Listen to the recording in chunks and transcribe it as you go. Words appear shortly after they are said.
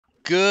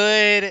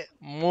Good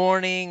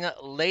morning,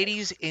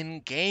 ladies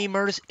and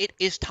gamers. It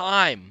is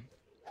time.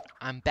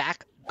 I'm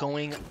back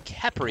going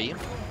Khepri.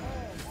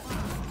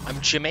 I'm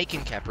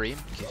Jamaican Khepri, in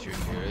case you're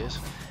curious.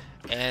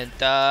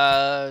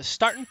 And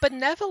starting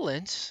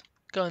Benevolence,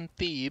 going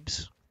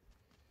Thebes.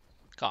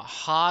 Got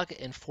Hog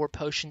and 4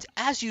 potions,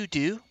 as you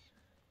do,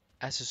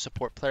 as a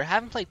support player.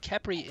 Haven't played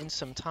Khepri in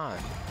some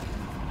time.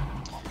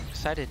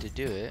 Excited to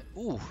do it.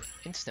 Ooh,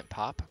 instant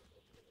pop.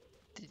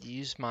 Did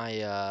use my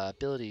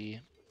ability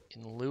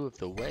in lieu of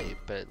the wave,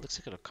 but it looks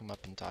like it'll come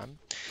up in time.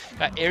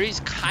 Got Ares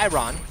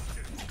Chiron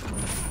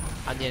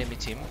on the enemy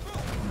team,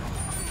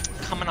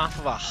 coming off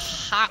of a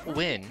hot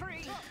win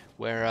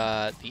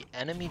where the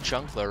enemy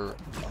jungler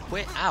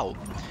quit out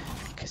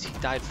because he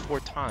died 4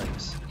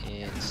 times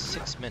in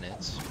 6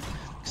 minutes.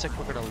 Looks like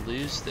we're gonna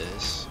lose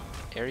this.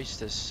 Ares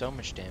does so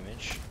much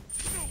damage.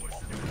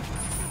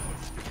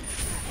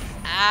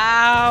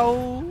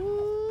 Ouch!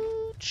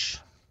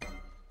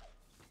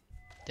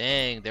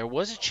 Dang, there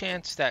was a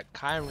chance that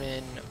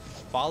Chiron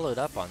followed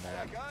up on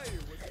that,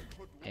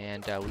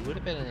 and we would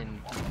have been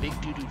in big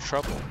doo-doo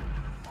trouble.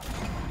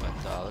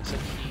 But looks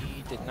like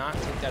he did not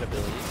take that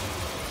ability.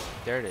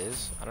 There it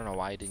is. I don't know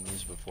why he didn't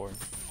use it before.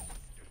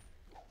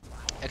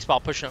 X-Ball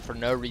pushing up for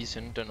no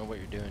reason. Don't know what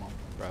you're doing,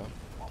 bro.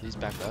 Please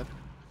back up.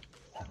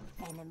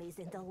 Enemies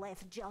in the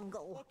left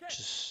jungle.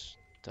 Just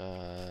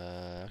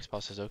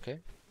X-Ball says okay.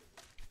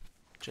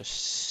 Just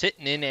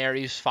sitting in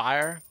Ares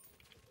fire.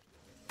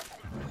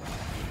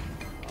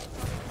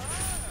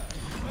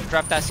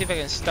 Drop that, see if I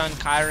can stun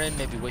Chiron,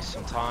 maybe waste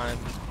some time.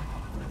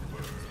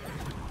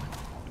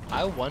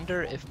 I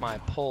wonder if my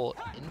pull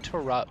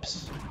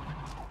interrupts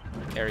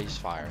Ares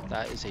fire.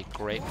 That is a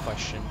great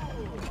question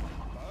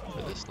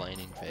for this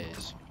laning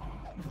phase.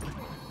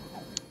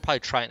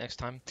 Probably try it next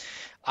time.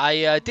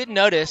 I did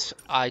notice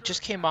I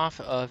just came off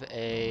of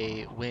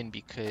a win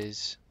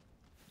because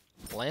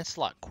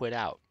Lancelot quit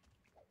out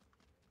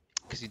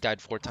because he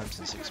died 4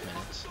 times in 6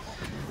 minutes.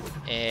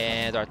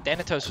 And our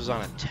Thanatos was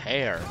on a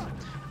tear.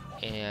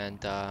 And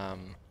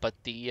but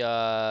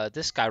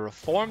this guy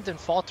Reformed and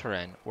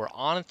Falteren were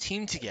on a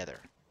team together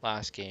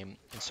last game,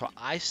 and so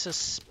I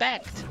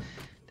suspect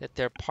that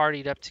they're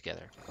partied up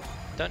together.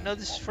 Don't know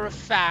this for a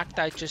fact,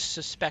 I just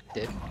suspect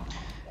it.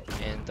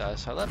 And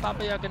so I let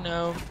Baba Yaga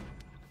know.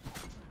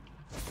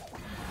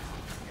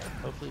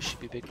 Hopefully she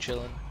should be big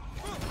chillin'.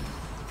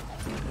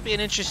 It'll be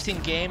an interesting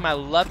game. I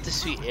love to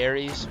see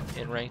Ares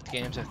in ranked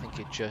games. I think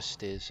it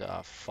just is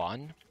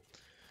fun.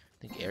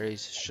 I think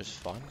Ares is just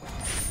fun.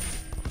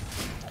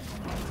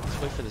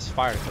 Let's wait for this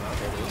fire to come out.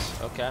 There it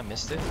is. Okay, I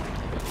missed it.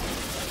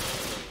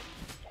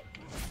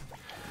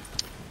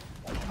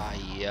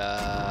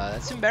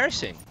 That's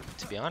embarrassing,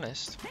 to be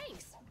honest.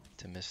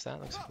 To miss that.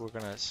 Looks like we're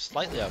gonna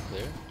slightly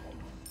outclear.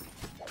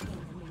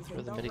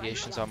 For the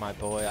mitigations on my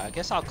boy. I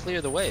guess I'll clear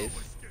the wave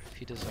if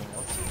he doesn't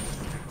want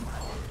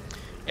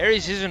to.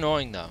 Ares is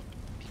annoying though,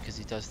 because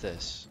he does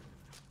this.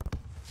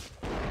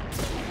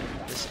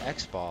 This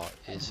X-Ball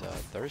is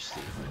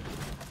thirsty.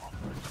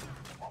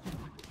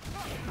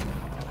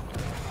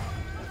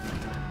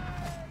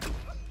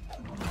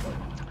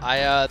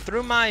 I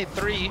threw my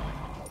 3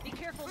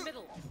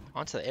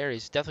 onto the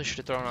Ares. Definitely should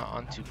have thrown it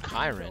onto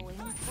Chiron.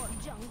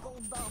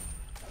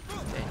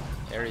 Dang,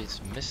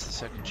 Ares missed the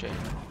second chain.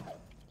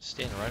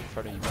 Standing right in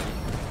front of you, buddy.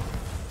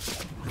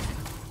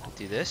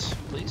 Do this,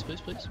 please,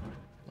 please, please.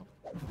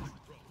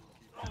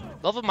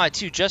 Level my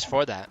 2 just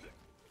for that.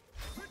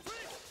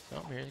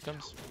 Oh, here he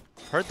comes.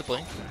 Heard the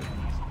blink.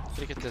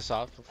 Gonna get this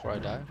off before I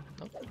die.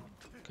 Nope.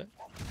 Okay.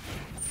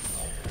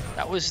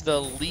 That was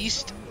the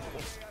least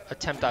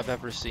attempt I've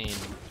ever seen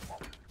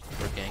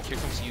for a gank. Here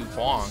comes Yu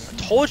Huang. I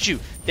told you!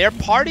 They're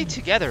partied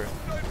together.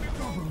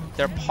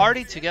 They're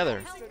partied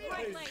together.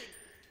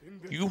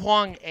 Yu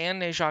Huang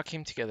and Neja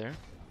came together.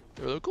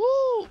 They're like,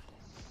 oh!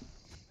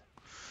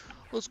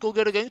 Let's go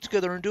get a gank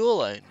together in dual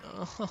lane.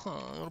 I'm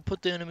gonna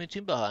put the enemy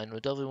team behind. We'll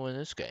definitely win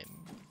this game.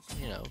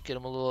 You know, get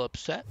them a little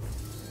upset.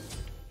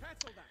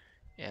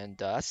 And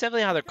that's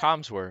definitely how their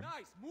comms were.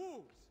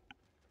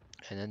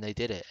 And then they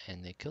did it,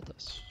 and they killed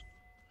us.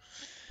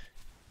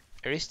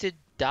 Ares did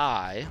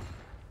die.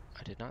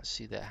 I did not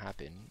see that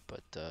happen,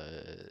 but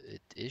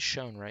it is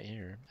shown right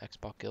here.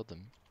 X-Ball killed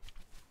them,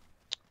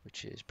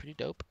 which is pretty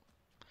dope.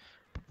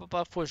 Purple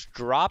buff was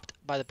dropped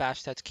by the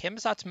Bastats.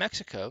 Camazotz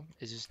Mexico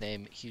is his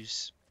name.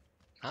 He's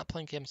not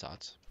playing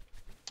Camazotz,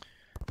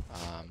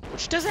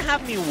 which doesn't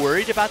have me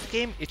worried about the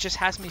game. It just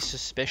has me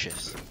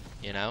suspicious,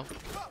 you know?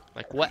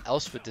 Like, what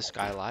else would this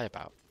guy lie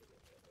about?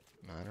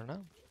 I don't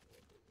know.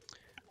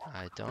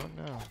 I don't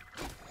know.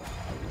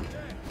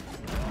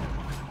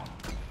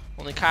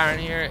 Only Chiron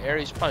here.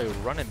 Ares probably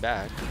running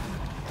back.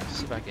 Let's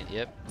see if I can,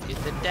 yep. Get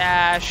the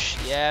dash.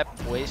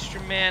 Yep. Waste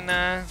your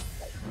mana.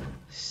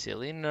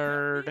 Silly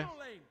nerd.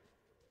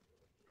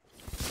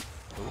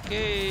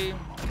 Okay.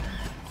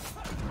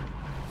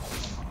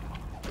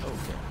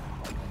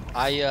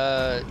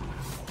 Okay.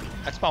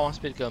 X-Ball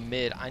wants me to go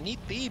mid. I need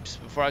Thebes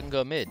before I can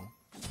go mid.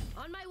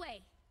 On my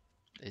way.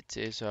 It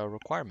is a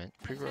requirement,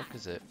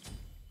 prerequisite.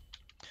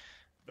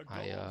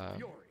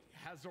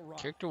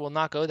 Character will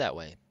not go that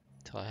way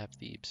until I have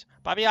Thebes.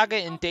 Baba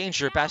Yaga in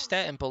danger.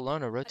 Bastet and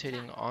Bologna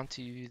rotating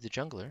onto the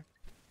jungler.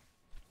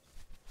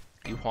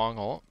 Yu Huang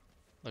ult.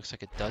 Looks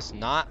like it does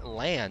not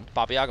land.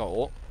 Baba Yaga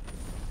ult.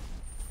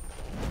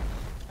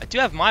 I do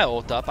have my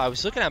ult up. I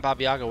was looking at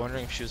Baba Yaga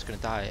wondering if she was going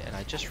to die, and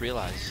I just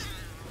realized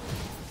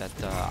that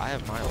I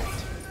have my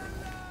ult.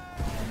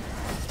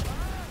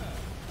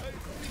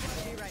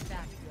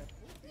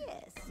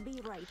 Be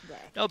right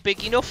back. No,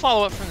 Biggie, no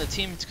follow-up from the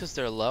team. It's because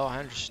they're low. I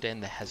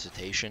understand the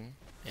hesitation,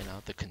 you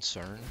know, the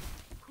concern.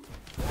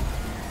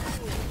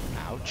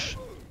 Ouch.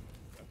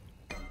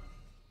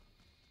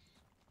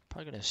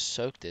 Probably going to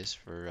soak this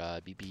for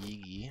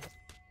BB.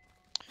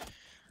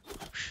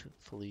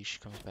 Hopefully she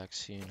comes back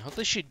soon.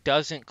 Hopefully she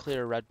doesn't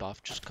clear a red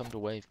buff. Just come to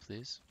wave,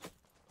 please.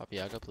 Baba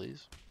Yaga,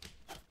 please.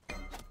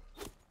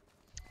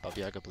 Baba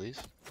Yaga, please.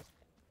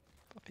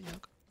 Baba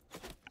Yaga.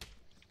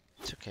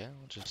 It's okay.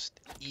 I'll just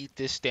eat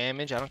this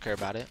damage. I don't care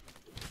about it.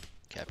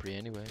 Khepri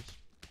anyways.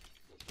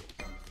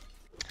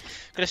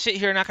 Gonna sit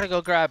here. Not gonna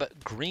go grab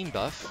green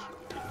buff.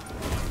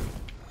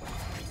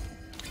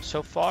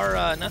 So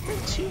far, nothing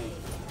too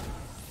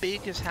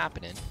big is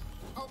happening.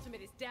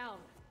 Ultimate is down.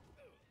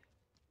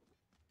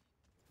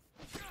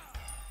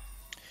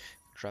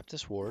 Drop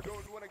this ward.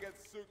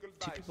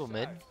 Two people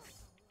mid.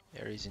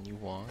 Ares and Yu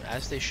Huang,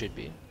 as they should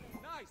be.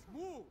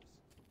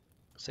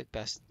 Looks like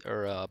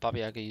Baba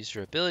Yaga used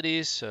her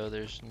abilities, so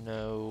there's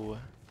no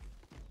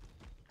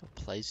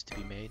plays to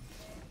be made.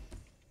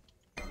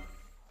 There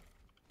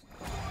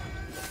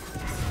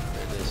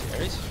it is.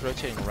 Ares is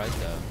rotating right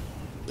though.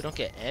 We don't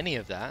get any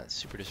of that. It's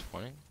super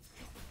disappointing.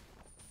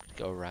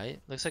 Go right.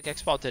 Looks like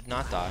X-Ball did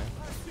not die.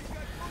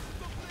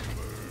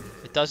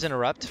 It does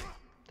interrupt.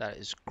 That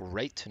is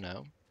great to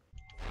know.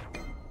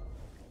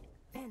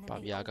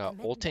 Baba Yaga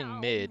ulting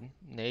mid.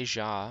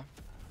 Neja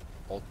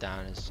ult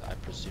down is, I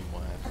presume,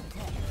 what happened.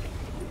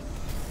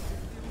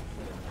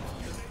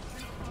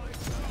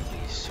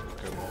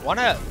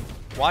 Wanna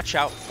watch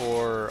out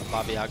for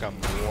Baba Yaga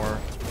more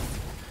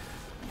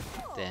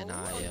than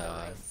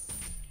I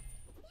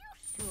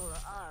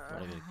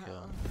wanna get a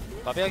kill.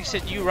 Baba Yaga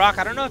said, "You rock."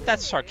 I don't know if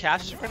that's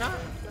sarcastic or not. I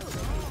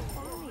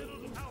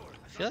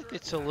feel like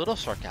it's a little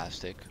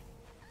sarcastic.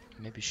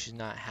 Maybe she's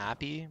not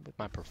happy with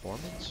my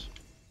performance.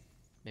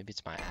 Maybe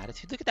it's my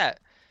attitude. Look at that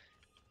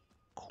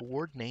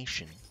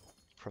coordination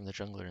from the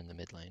jungler in the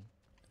mid lane.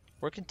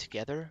 Working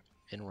together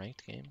in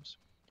ranked games.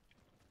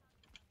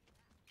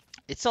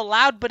 It's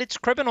allowed, but it's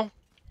criminal.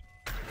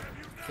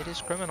 It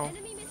is criminal.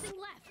 Enemy missing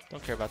left.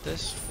 Don't care about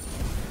this.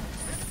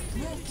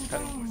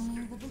 Okay.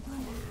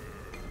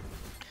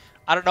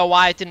 I don't know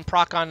why it didn't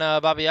proc on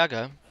Baba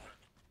Yaga.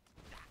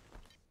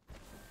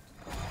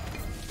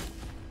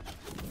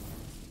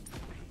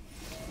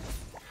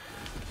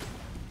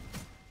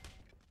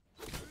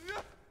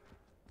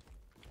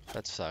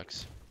 That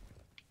sucks.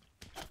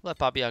 Let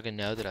Baba Yaga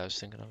know that I was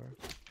thinking of her.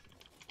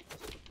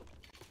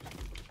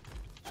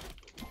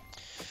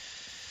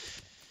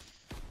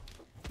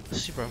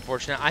 Super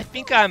unfortunate. I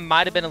think I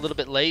might have been a little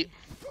bit late,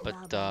 but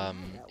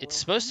it's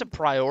supposed to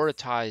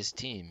prioritize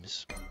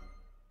teams.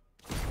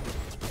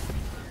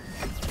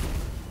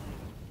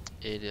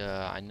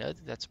 I know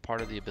that that's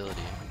part of the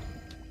ability.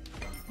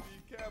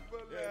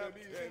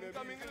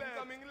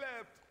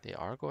 They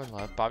are going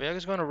left. Baba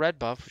Yaga's going to red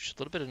buff, which is a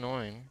little bit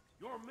annoying.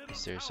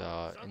 Because there's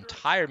an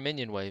entire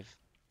minion wave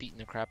beating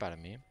the crap out of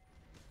me.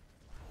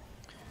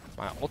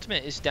 My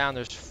ultimate is down.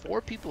 There's 4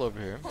 people over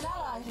here.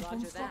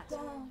 Roger that.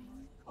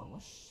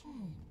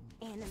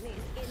 Enemies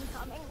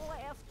incoming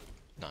left.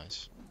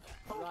 Nice.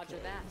 Roger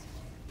that.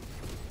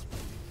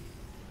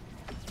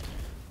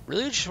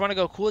 Really just want to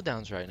go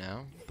cooldowns right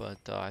now,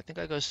 but I think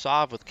I go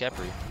Sov with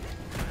Khepri.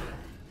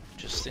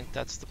 Just think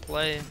that's the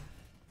play.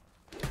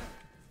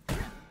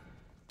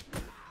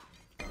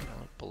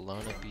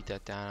 Bologna beat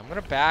that down. I'm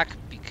gonna back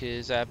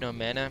because I have no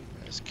mana.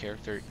 This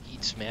character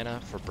eats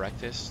mana for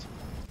breakfast.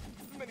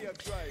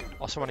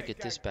 Also want to get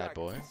this bad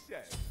boy.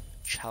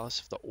 Chalice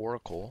of the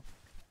Oracle.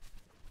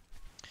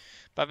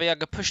 Baba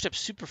Yaga pushed up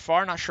super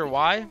far, not sure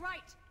why.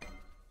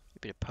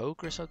 Maybe a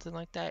poke or something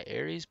like that.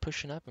 Ares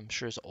pushing up. I'm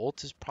sure his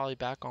ult is probably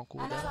back on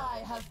cooldown.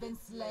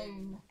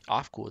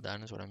 Off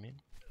cooldown is what I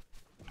mean.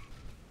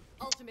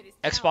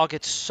 X-Ball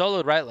gets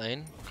soloed right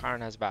lane. Karn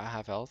has about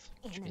half health,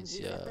 which means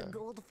he got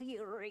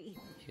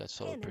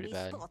soloed pretty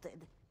bad.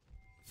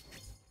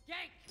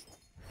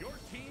 Your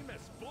team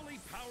has fully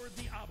powered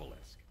the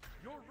obelisk.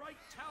 Your right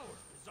tower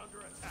is under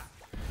attack.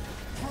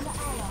 An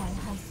ally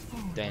has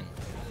fallen. Dang.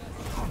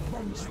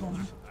 Avenge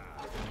them.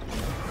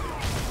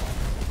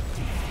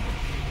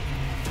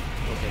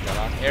 We'll get that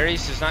off.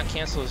 Ares does not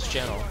cancel his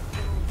channel.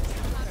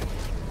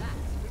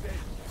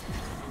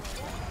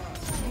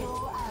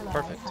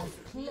 Perfect.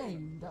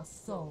 Claimed a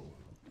soul.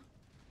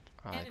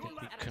 I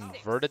think we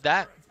converted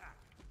that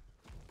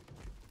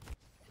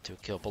into a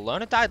kill.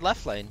 Bologna died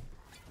left lane,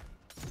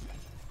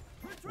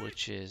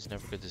 which is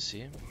never good to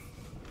see.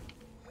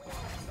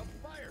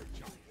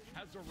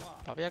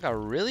 Baba Yaga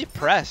got really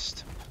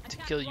pressed to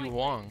kill Yu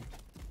Huang.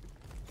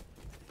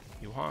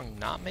 Yu Huang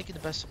not making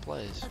the best of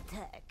plays.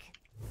 Attack.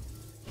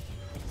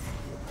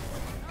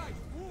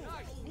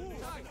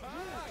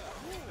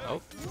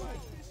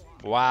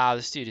 Wow,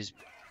 this dude is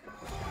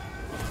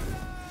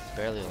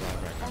barely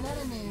alive right An now.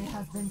 enemy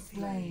has been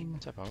slain.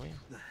 What's up, homie?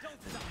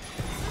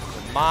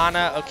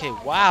 Vimana. Okay,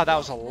 wow, that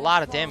was a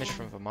lot of damage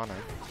from Vimana.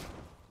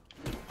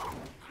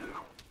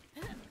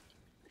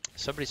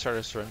 Somebody started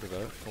a surrender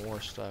vote for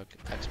worst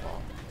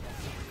X-Ball.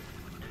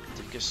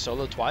 Did he get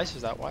solo twice?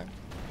 Is that why?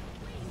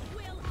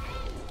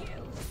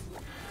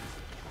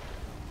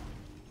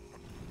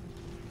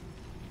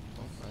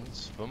 Oh,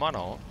 that's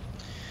Vimana.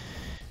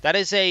 That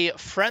is a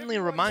friendly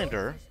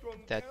reminder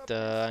that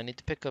I need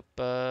to pick up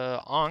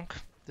Ankh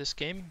this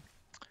game.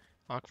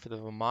 Ankh for the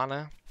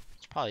Vimana.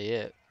 That's probably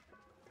it.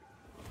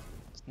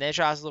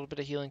 Neja has a little bit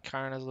of healing.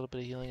 Kyron has a little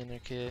bit of healing in their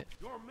kit.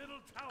 Your middle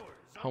tower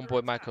is under Homeboy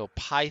attack. might go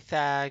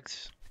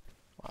Pythags.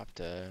 We'll have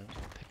to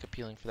pick up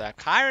healing for that.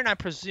 Kyron, I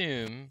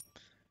presume,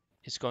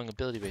 is going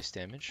ability-based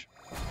damage.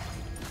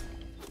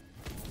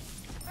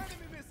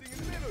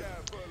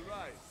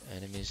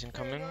 Enemies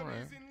incoming,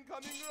 right?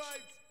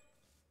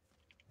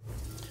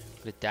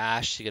 Gonna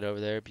dash to get over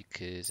there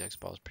because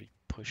X-Ball is pretty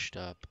pushed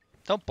up.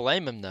 Don't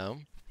blame him though.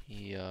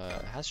 He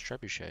has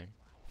Trebuchet.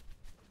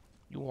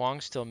 Yu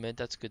Huang's still mid.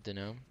 That's good to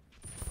know.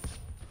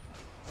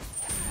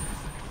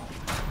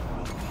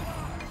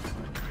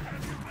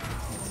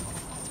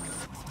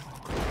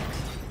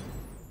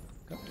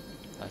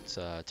 That's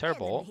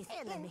terrible.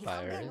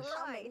 Fire it is.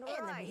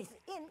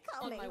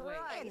 On my way.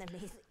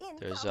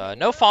 There's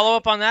no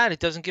follow-up on that. It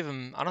doesn't give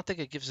him. I don't think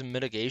it gives him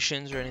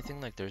mitigations or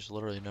anything. Like there's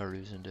literally no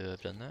reason to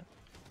have done that.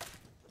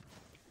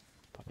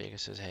 Papiega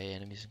says, "Hey,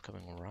 enemies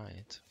incoming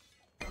right."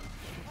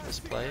 This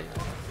play.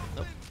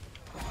 Nope.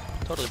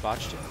 Totally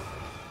botched it.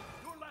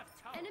 Your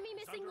left tower Enemy is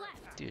missing under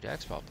left. Dude,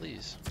 X-Ball,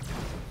 please.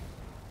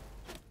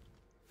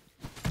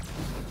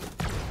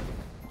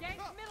 Gank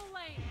middle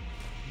lane.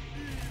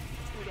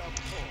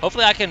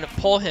 Hopefully I can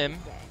pull him,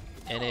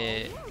 and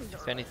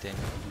if anything.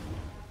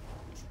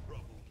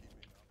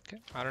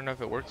 Okay, I don't know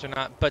if it worked or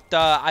not, but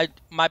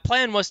my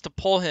plan was to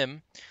pull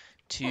him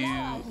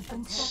to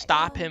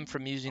stop him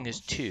from using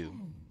his 2.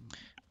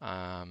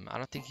 I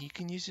don't think he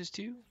can use his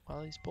 2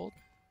 while he's pulled.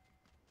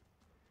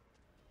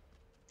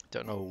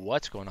 Don't know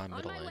what's going on On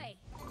middle my lane, way.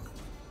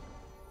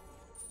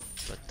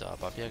 but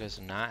Babiega's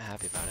not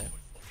happy about it.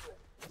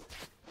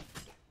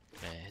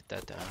 Gonna hit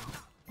that down.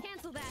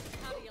 Cancel that.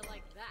 How do you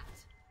like that?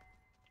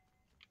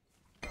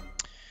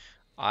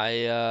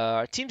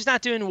 Our team's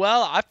not doing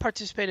well. I've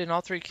participated in all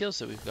 3 kills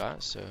that we've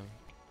got, so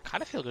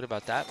kind of feel good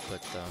about that,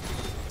 but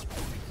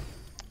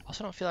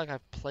also don't feel like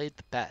I've played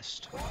the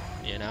best,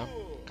 you know?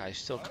 I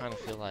still kind of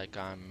feel like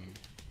I'm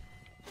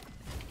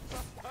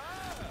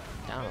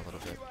down a little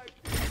bit.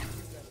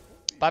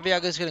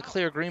 Babiaga's going to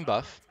clear green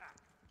buff,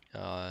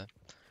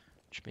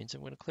 which means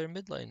I'm going to clear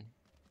mid lane.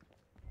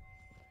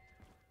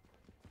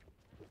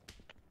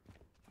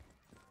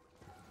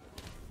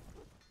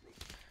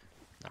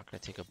 Not going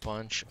to take a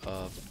bunch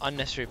of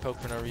unnecessary poke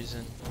for no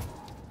reason.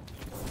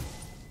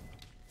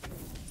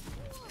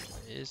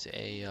 There is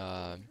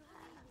a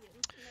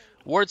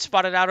ward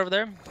spotted out over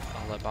there.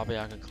 I'll let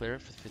Babiaga clear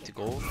it for 50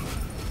 gold.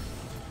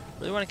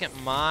 Really want to get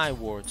my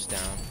wards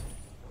down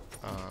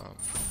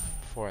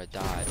before I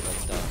die,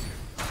 but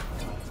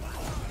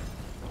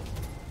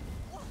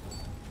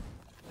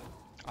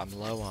I'm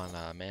low on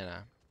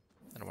mana.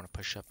 I don't want to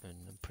push up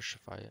and push the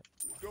fight.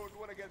 Don't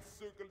want to get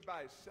circled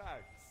by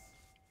sharks.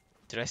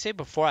 Did I say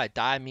before I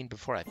die? I mean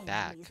before I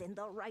back. Enemies in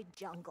the right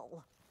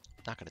jungle.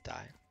 Not gonna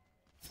die.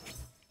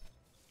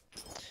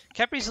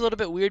 Khepri's a little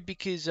bit weird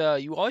because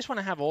you always want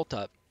to have ult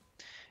up,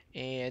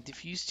 and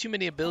if you use too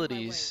many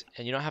abilities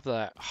and you don't have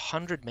the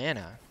 100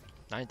 mana,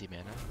 90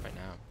 mana right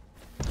now,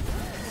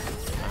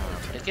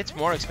 it gets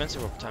more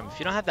expensive over time. If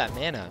you don't have that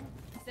mana,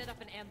 Set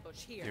up an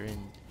ambush here. you're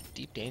in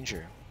deep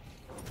danger.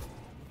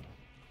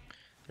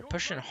 They're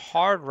pushing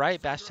hard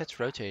right. Bastet's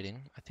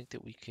rotating. I think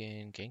that we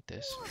can gank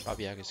this.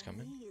 Babiaga's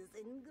coming.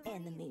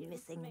 Enemy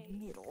missing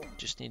middle.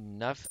 Just need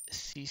enough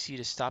CC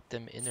to stop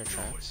them in their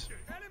tracks.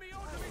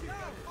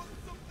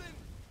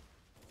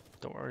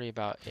 Don't worry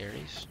about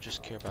Ares.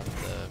 Just care about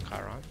the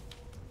Chiron.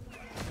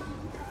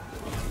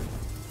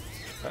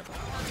 Okay.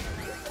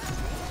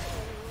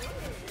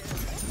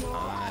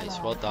 Nice.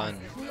 Well done.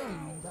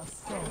 Claim the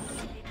soul.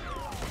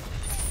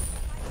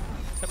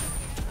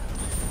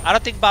 I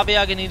don't think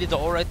Babiaga needed the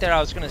ult right there. I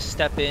was going to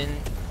step in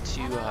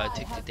to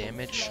take the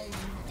damage.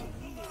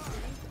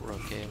 We're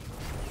okay.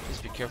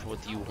 Just be careful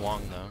with Yu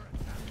Huang, though.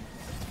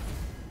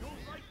 Your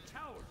right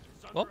tower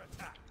is under Well,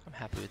 attack. I'm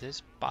happy with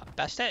this.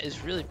 Bastet is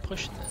really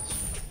pushing this.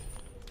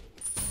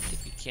 I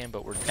think we can,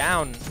 but we're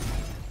down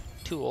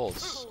 2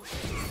 ults.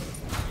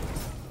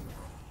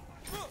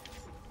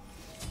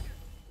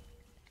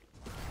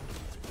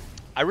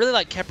 I really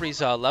like Khepri's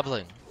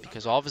leveling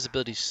because all of his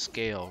abilities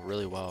scale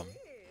really well.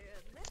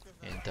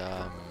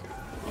 And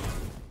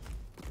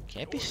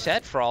can't be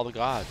set for all the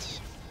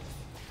gods.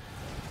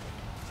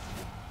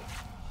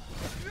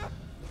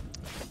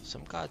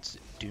 Some gods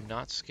do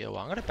not scale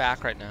well. I'm gonna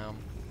back right now.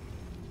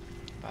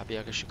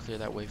 Babiaga should clear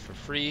that wave for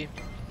free.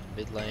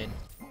 Mid lane.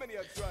 Many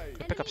a try.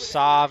 Gonna pick up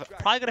Sav.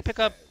 Probably gonna pick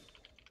up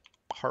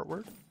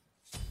Heartward.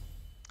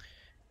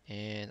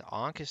 And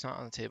Ankh is not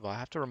on the table. I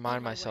have to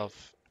remind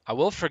myself. I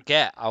will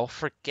forget. I'll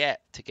forget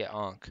to get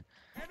Ankh.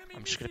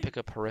 I'm just gonna pick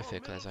up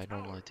Horrific as I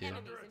normally do.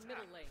 Enemies in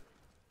middle lane.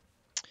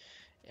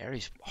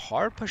 Ares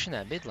hard pushing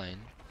that mid lane.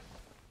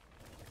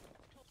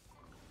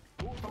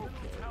 Okay.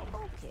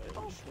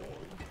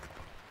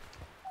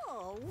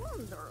 Oh,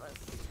 wondrous.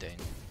 Dang.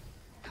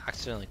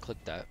 Accidentally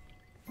clicked that.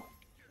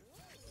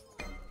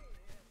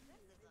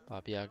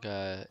 Baba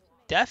Yaga,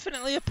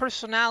 definitely a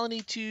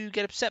personality to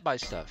get upset by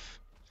stuff.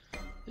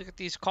 Look at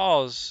these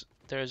calls.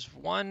 There's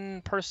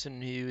one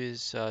person who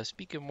is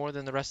speaking more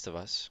than the rest of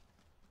us.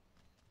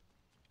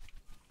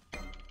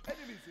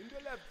 Enemies in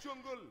the left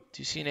jungle.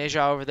 Do you see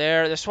Neja over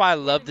there? That's why I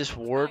love this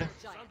ward.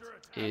 Giant.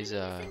 Is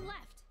Missing left.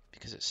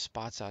 because it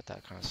spots out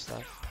that kind of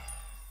stuff.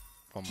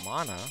 For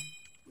mana,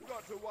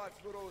 Got to watch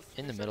for those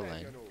in the middle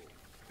fishermen, lane. you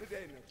know. They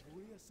ain't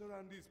notorious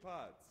around these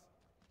parts.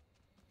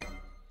 I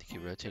think he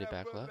rotated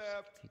back Careful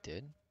left. He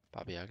did.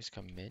 Baba Yaga's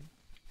coming in.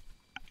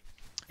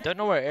 Don't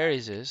know where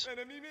Ares is.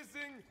 Enemy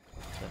missing.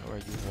 Don't know where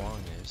Yu Wong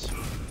is.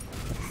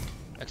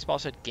 X-Ball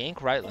said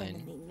gank right lane.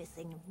 Enemy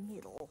missing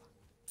middle.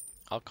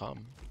 I'll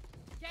come.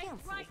 Gank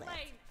Cancel right that.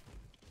 lane.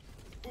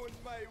 On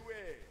my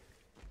way.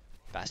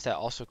 Bastet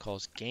also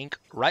calls gank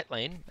right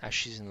lane as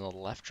she's in the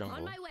left On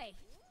jungle. my way.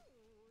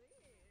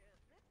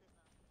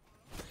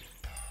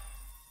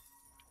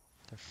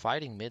 They're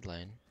fighting mid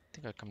lane. I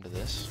think I'd come to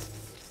this.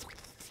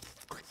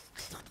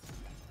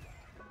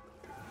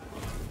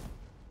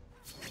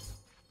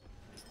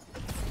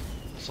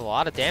 It's a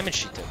lot of damage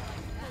she took.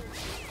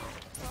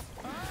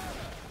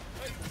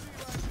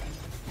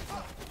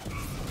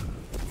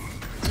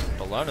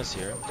 Bellona's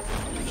here,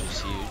 which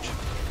is huge.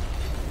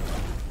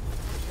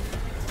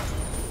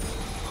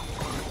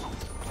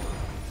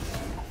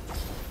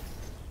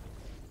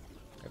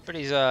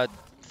 Everybody's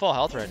full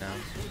health right now.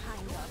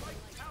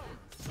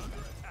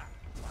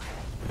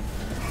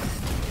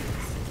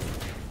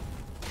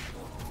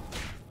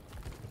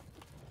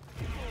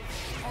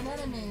 An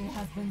enemy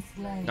has been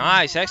slain.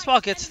 Nice,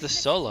 X-Ball gets the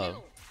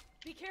solo.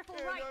 Be careful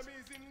right.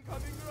 Enemies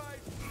incoming right.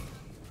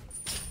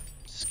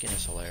 Skin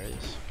is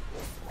hilarious.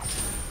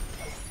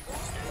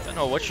 Don't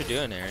know what you're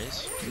doing,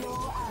 Ares. Your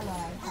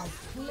ally has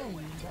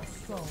claimed a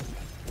soul.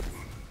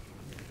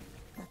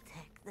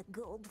 Attack the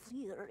gold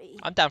fury.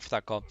 I'm down for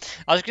that call.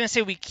 I was gonna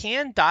say we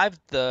can dive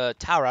the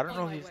tower. I don't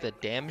know if we have the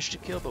damage to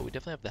kill, but we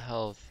definitely have the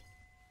health.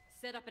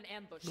 Set up an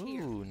ambush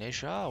here. Ooh,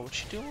 Neja,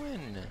 what you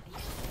doing?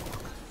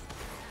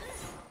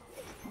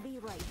 Be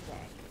right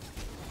back.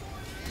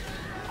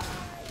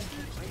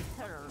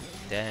 Return.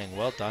 Dang,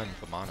 well done,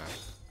 Vamana.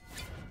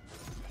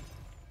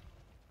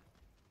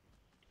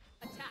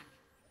 Attack.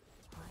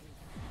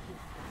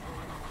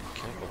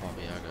 Careful,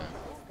 Baba Yaga.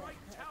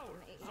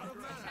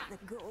 Attack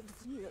the gold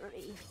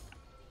fury.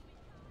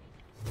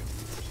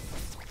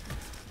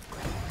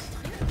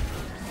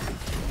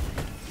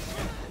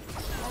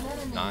 An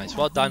enemy Nice, has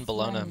well done, been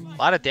Bellona. slain. A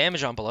lot of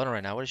damage on Bellona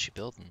right now. What is she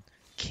building?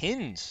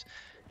 Kins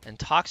and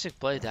Toxic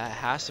Blade. That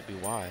has to be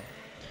why.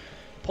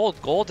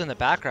 Pulled gold in the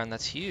background.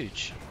 That's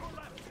huge.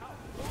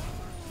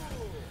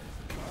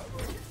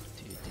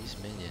 Dude, these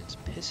minions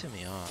pissing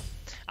me off.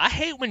 I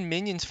hate when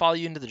minions follow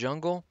you into the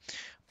jungle,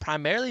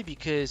 primarily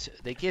because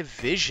they give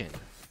vision.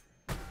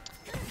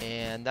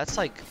 And that's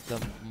like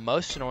the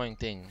most annoying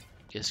thing,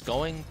 is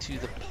going to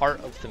the part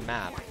of the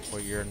map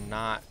where you're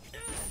not,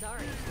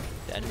 Sorry.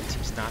 the enemy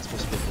team's not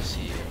supposed to be able to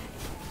see you.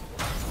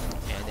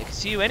 And they can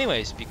see you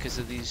anyways because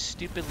of these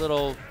stupid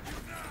little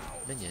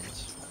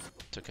minions.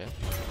 It's okay.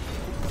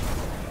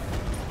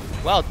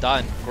 Well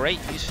done. Great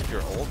use of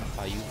your ult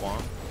by Yu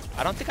Wong.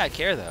 I don't think I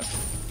care though.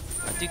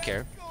 I do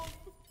care.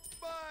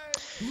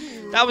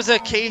 That was a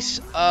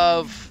case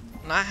of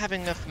not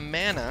having enough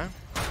mana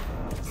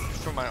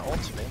for my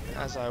ultimate,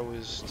 as I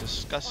was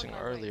discussing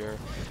earlier.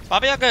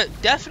 Baba Yaga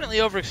definitely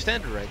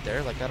overextended right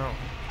there. Like, I don't...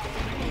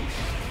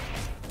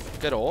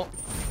 Good ult.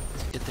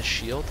 Get the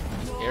shield.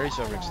 Ares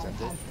overextended.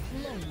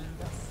 Claimed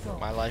a soul.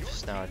 My life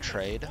is now a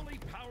trade. Fully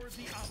powered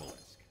the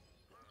obelisk.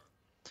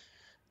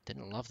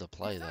 Didn't love the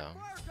play, though.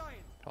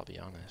 I'll be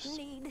honest.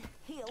 Need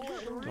heal.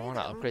 Do I want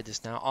to upgrade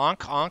this now?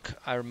 Ankh.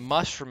 I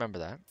must remember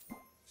that.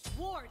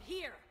 Ward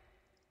here.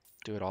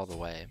 Do it all the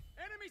way.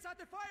 Enemies at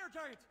the fire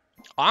giant.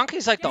 Ankh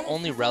is like the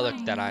only relic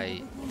that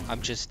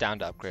I'm just down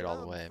to upgrade all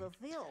the way.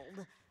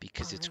 Fulfilled.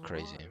 Because it's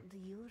crazy. Reward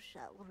you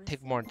shall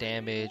Take more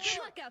damage.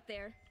 Good luck out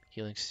there.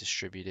 Healing's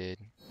distributed.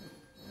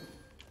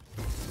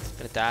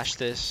 Gonna dash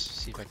this.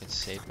 See if I can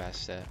save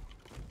Bastet.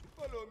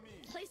 Follow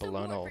me. Place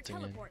Bellona a ward for ulting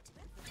in. teleport.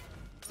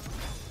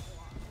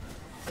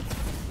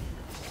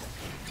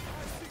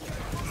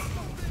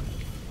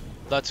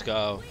 Let's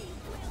go.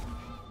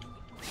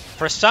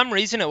 For some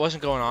reason, it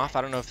wasn't going off.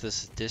 I don't know if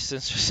this is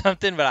distance or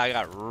something, but I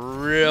got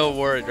real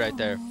worried right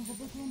there. Only the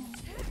beginning.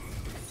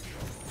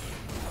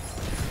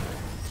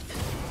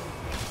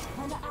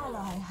 An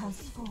ally has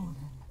fallen.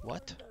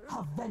 What?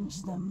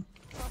 Avenge them.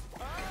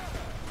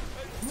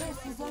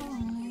 This is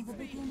only the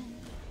beginning.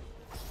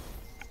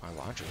 My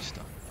laundry's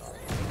done.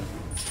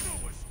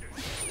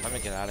 Time to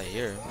get out of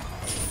here.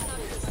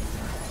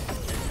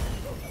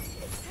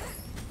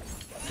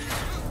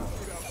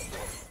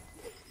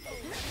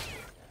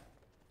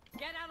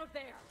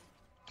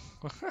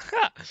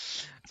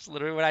 That's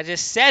literally what I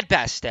just said,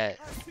 Bastet.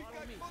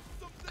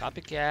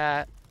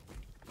 Copycat.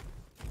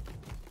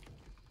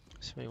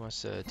 Somebody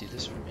wants to do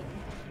this for me.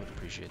 Would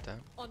appreciate that.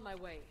 On my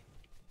way.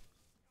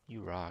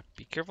 You rock.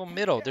 Be careful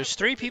middle. There's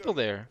 3 people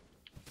there.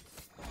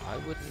 I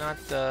would not,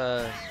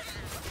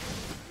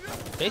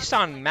 based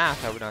on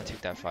math, I would not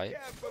take that fight.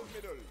 Careful,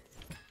 middle.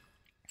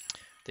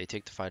 They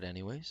take the fight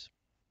anyways.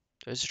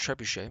 There's a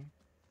trebuchet,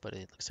 but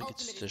it looks like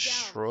it's Ultimate is down.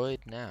 destroyed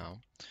now.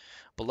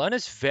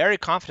 Balena's very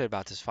confident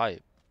about this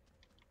fight,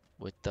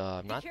 with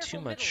not careful too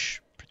middle.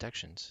 much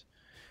protections.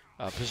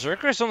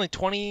 Berserker is only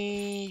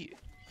 40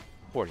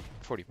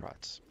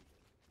 prots.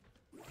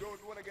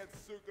 Don't want to get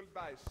circled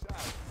by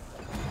shots.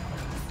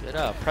 Good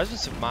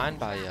presence of mind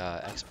by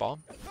X-Ball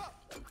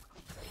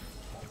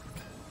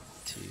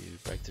to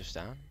break this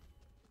down.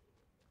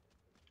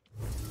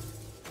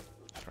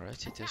 Alright,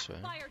 take this way.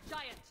 Fire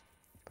giant.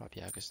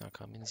 Papiaka's not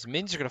coming. These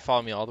minions are gonna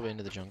follow me all the way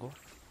into the jungle.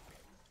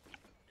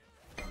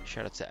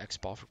 Shout out to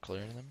X-Ball for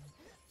clearing them.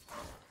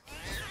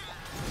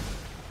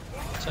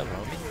 What's up,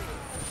 homie?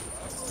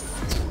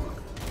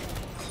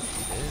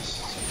 Do this.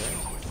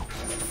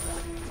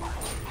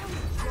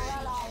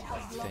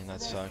 Okay. Dang,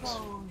 that sucks.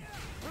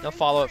 No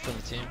follow-up from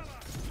the team.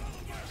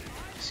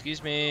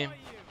 Excuse me.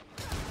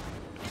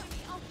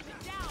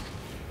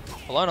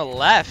 Alona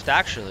left,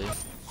 actually.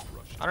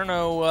 I don't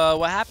know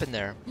what happened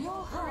there.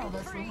 Your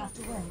harvest will have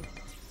to wait.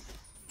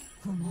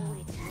 For now.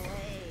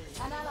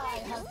 An ally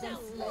has been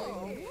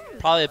slain.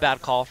 Probably a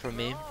bad call from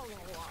me.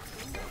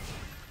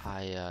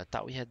 I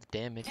thought we had the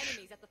damage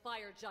Enemies at the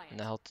fire and giant.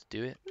 the health to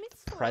do it.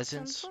 Misfortune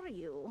Presence for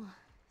you.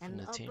 from An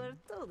the team.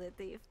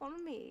 opportunity for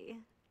me.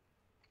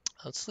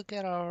 Let's look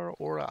at our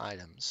aura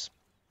items.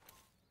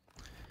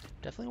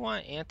 Definitely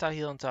want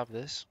anti-heal on top of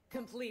this,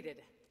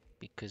 Completed.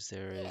 because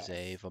there is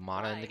a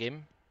Vamana in the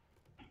game.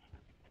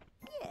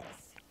 Yes.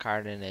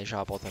 Card and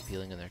Asia both have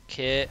healing in their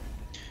kit.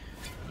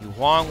 Yu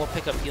Huang will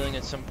pick up healing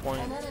at some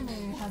point. An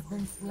enemy has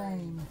been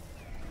slain.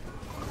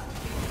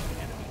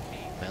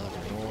 Melee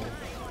renewal.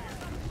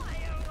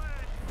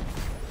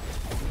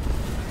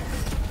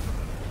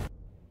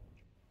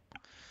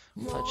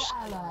 Your Let's just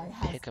ally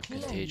has pick up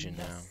claimed contagion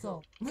the now.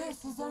 soul.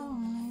 This is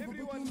only the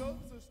Everyone beginning.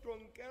 loves a strong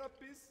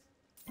carapace.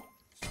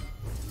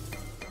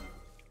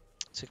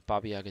 Looks like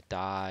Baba Yaga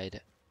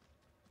died.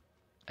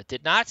 I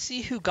did not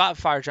see who got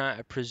Fire Giant.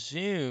 I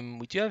presume,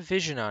 we do have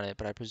vision on it,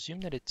 but I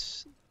presume that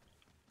it's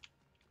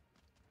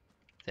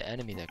the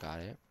enemy that got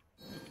it.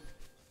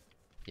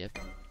 Yep,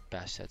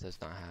 Bastet does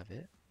not have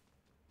it.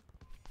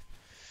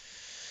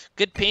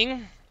 Good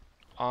ping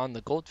on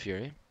the Gold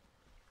Fury.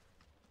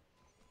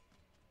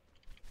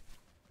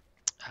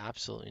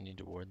 Absolutely need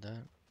to ward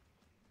that.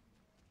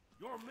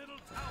 Your middle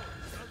tower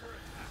is under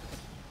attack.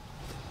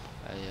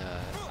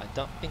 I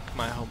don't think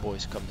my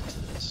homeboys come into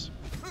this.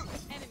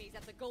 Enemies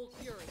at the gold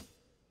fury.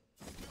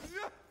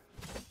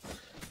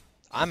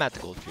 I'm at the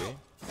Gold Fury.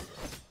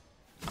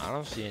 I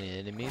don't see any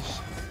enemies.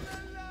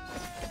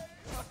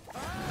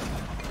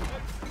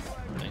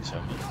 Thanks,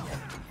 homie.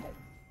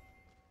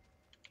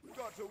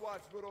 Got to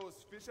watch for those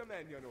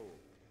fishermen, you know.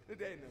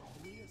 Then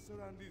race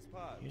around these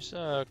parts. Here's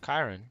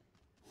Kyron.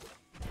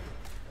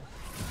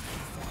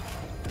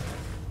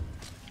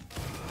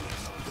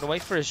 Gonna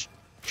wait for his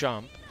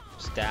jump,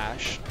 his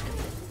dash,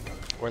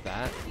 or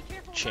that. Be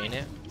careful. Chain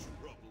it.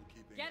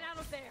 Get out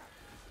of there.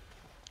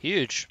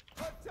 Huge.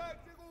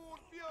 Attack the gold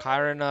fury.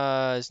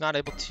 Kyron is not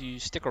able to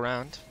stick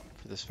around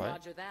for this fight.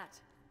 Roger that.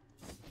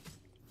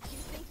 You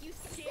think you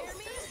scare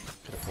me?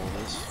 Gonna pull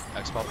this.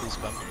 X-Ball, please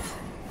come.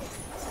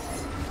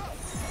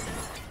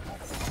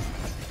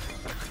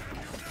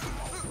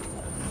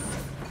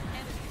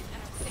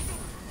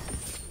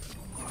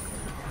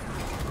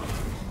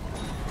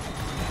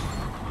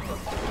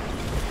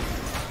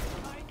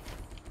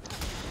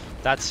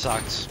 That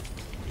sucks.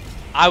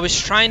 I was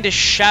trying to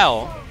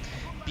shell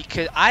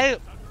because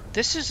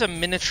this is a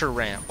miniature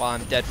ramp while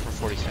I'm dead for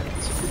 40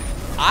 seconds.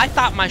 I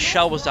thought my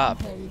shell was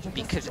up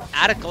because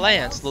at a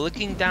glance,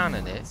 looking down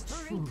at it,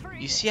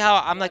 you see how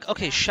I'm like,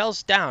 okay,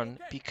 shell's down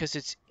because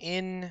it's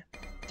in,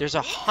 there's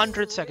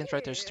 100 seconds,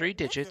 right? There's 3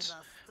 digits,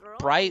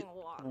 bright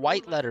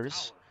white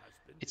letters.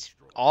 It's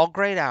all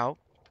grayed out.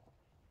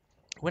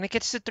 When it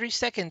gets to 3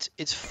 seconds,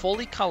 it's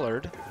fully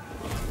colored,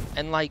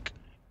 and like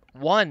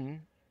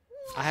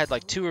I had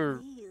like 2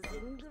 or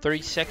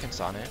 3 seconds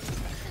on it.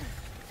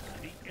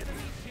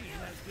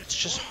 It's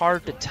just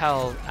hard to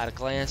tell at a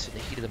glance in the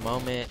heat of the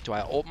moment. Do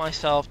I ult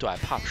myself? Do I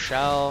pop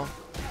shell?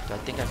 Do I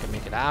think I can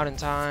make it out in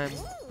time?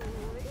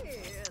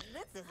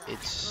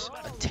 It's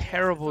a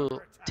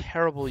terrible,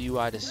 terrible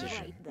UI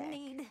decision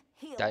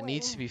that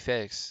needs to be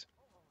fixed.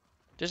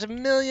 There's a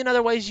million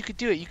other ways you could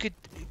do it. You could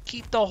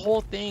keep the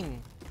whole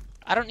thing.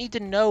 I don't need to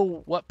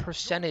know what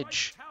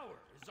percentage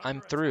I'm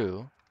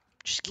through.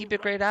 Just keep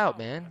it grayed out,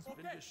 man.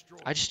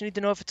 I just need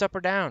to know if it's up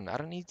or down. I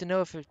don't need to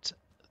know if it's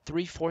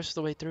 3/4 of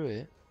the way through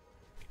it.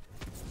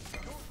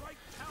 Your right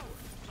tower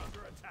is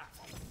under attack.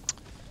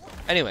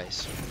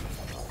 Anyways.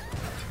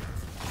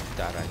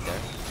 That right there.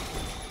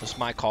 It was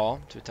my call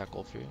to attack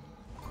Gold Fury.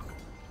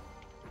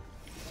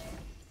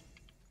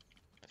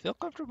 feel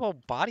comfortable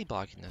body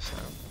blocking this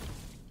now.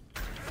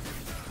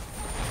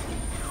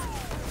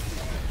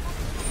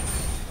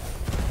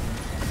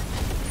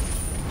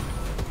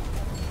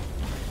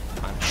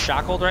 I'm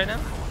shackled right now.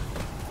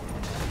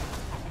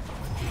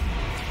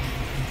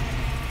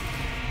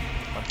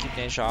 I'll keep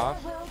Nasia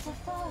off.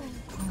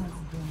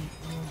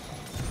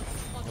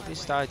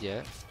 Nobody's died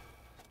yet.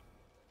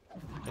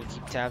 Gotta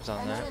keep tabs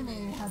on that.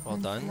 Well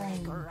done.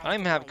 I don't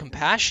even have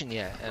compassion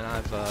yet, and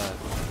I've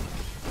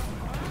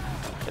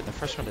been the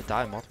first one to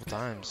die multiple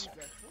times.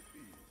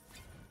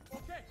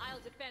 I'll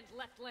defend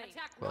left lane.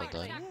 Attack Well right,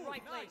 done. attack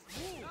right lane.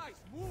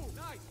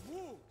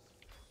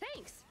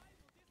 Thanks.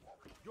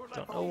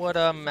 Don't know what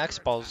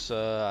X-Ball's,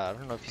 I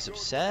don't know if he's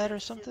upset or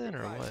something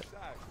or what.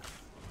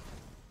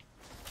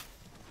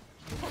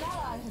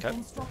 Okay.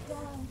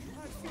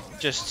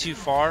 Just too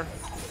far.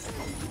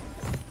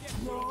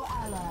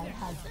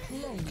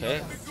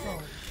 Okay.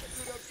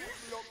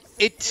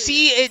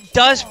 It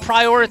does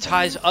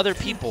prioritize other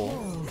people.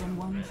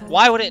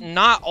 Why would it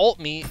not ult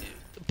me?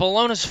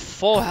 Bellona's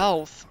full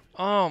health.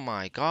 Oh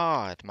my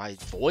god, my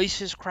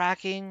voice is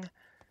cracking.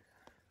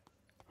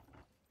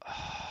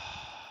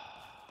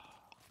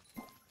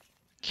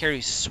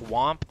 Carry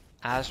swamp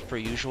as per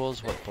usual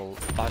is what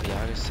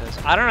Babiaga says.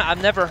 I don't know.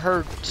 I've never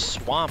heard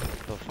swamp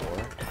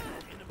before.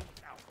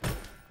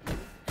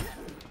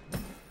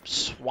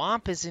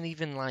 Swamp isn't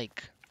even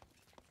like.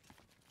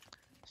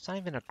 It's not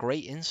even a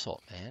great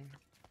insult, man.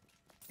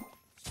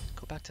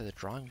 Go back to the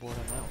drawing board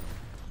on that one.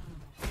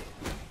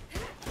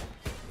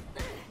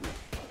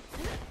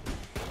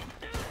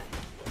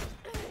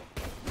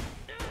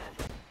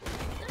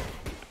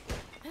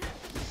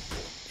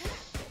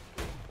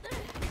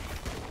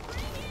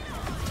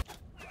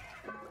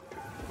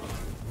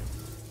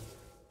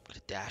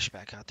 Dash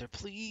back out there,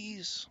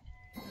 please.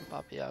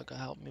 Babiaga,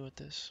 help me with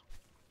this.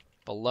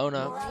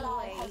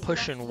 Bellona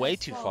pushing way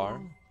too far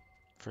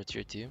for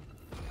tier 2.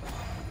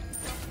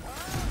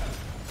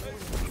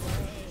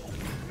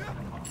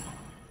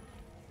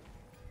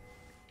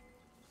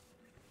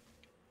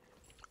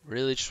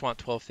 Really just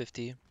want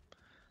 1250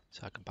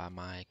 so I can buy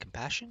my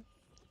compassion.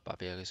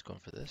 Babiaga's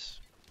going for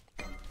this.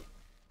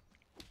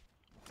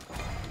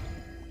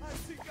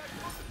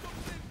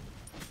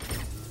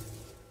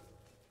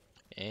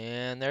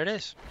 And there it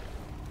is.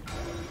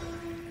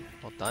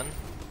 Well done.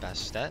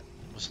 Best stat.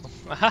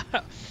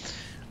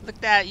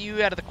 Looked at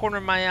you out of the corner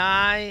of my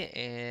eye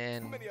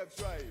and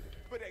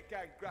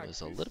I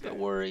was a little bit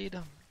worried.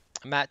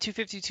 I'm at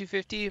 250,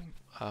 250,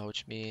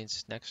 which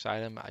means next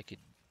item I could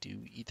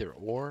do either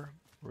or,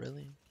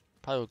 really.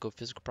 Probably will go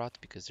physical procs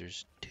because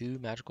there's 2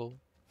 magical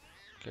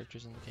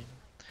characters in the game.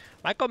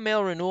 Might go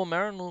male renewal.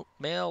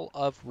 Male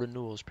of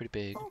renewal is pretty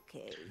big.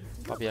 Okay.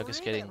 Babiaga's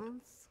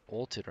getting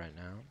ulted right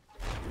now.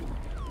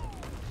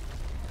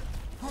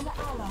 An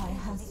ally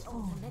has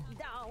fallen.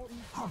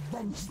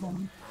 Avenge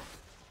them.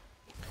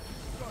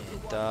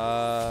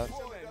 And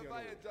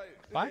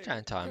buy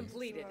giant time.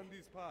 Completed.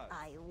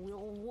 I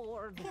will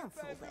ward.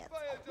 Cancel that.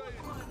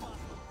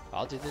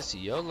 I'll do this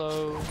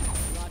YOLO.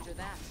 Roger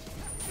that.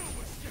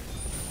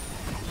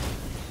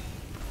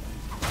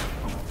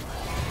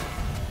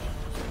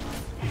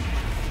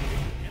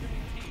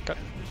 Okay.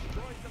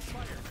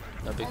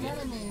 No big An deal.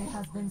 enemy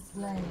has been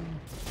slain.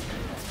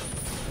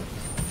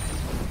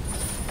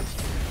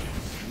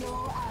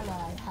 Your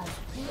ally has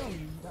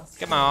claimed us.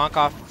 Get my onk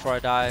off before I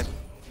die.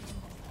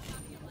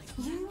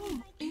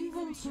 You,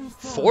 even to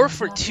 4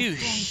 for 2.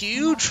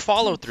 Huge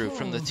follow through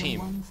from the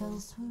team.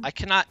 I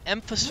cannot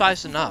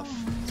emphasize enough.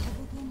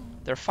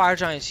 Their fire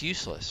giant's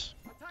useless.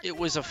 It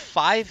was a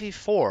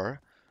 5v4.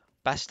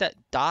 Bastet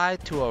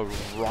died to a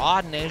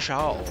raw Neja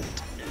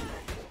ult.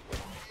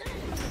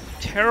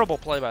 Terrible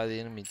play by the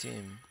enemy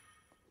team.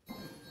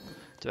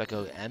 Do I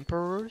go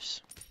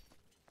Emperors?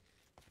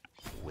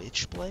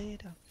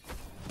 Witchblade?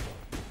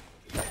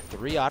 Got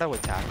 3 auto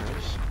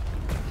attackers.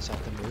 Is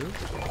that the move?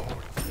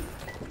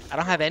 I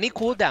don't have any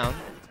cooldown.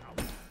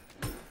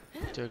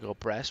 Do I go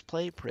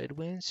Breastplate,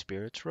 Pridwin,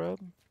 Spirit's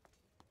Robe?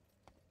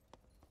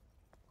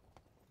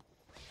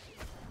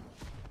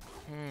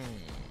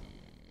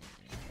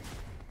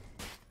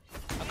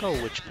 I'll go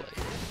Witchblade.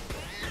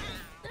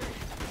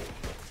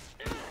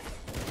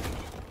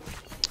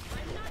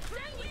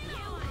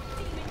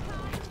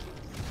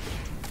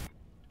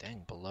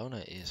 Dang,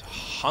 Bellona is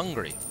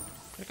hungry.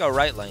 I'm gonna go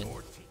right lane.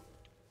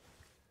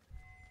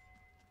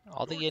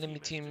 All the enemy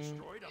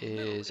team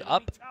is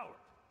up.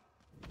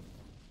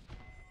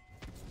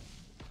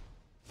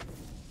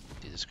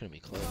 Dude, this is gonna be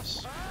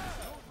close.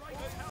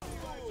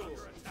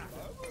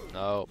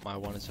 No, my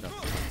one is enough.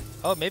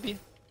 Oh, maybe.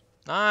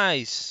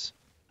 Nice.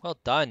 Well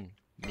done,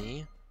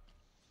 me.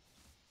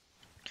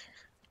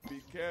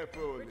 Be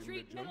careful in the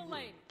Retreat middle jungle.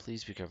 lane.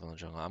 Please be careful in the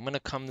jungle. I'm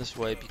gonna come this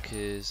way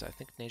because I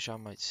think Neja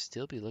might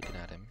still be looking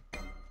at him.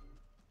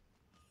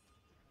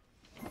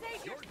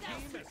 Save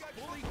yourself.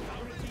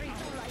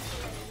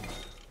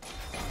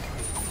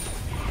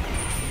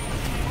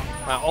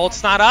 My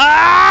ult's not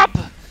up!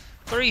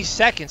 3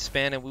 seconds,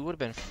 man, and we would have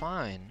been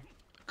fine.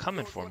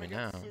 Coming for me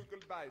now.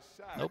 Circled by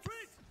shots. Nope.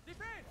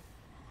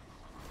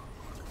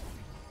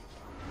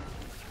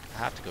 I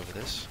have to go for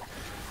this.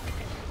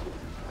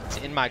 It's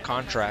in my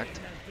contract.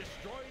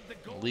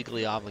 I'm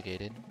legally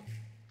obligated.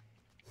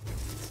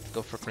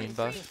 Go for green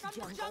buff.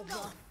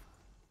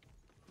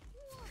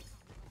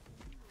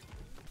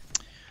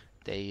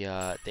 They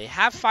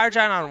have Fire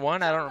Giant on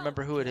one. I don't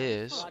remember who it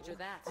is. Roger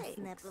that.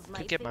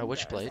 Could get my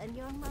Witchblade.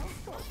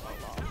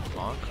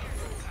 Bonk.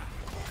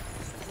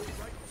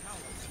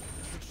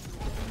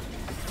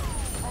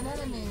 An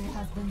enemy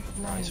has been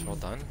slain. Nice, well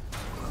done.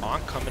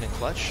 Bonk coming in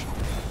clutch.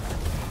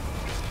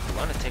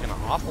 Bologna taking an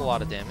awful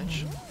lot of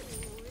damage.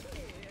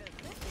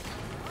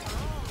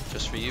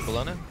 Just for you,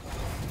 Bologna. An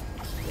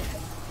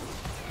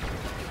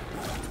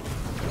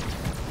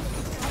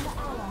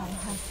ally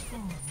has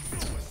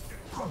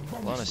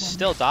fallen. Bologna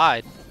still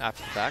died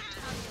after the fact.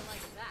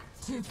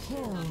 2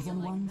 kills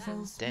in one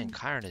fell swoop. Dang,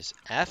 Kyron is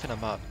effing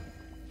him up.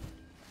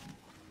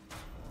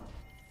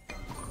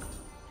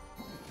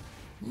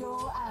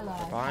 Your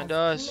ally Behind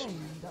has us.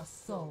 claimed a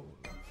soul.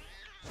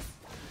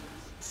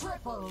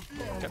 Triple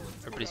kill. Okay,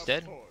 everybody's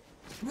dead.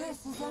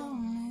 This is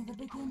only the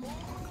beginning.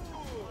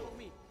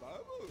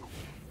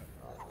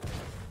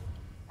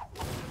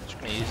 Just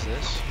gonna use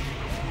this.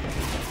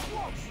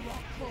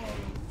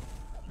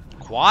 An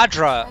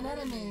Quadra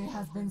enemy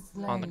has been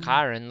slain. on the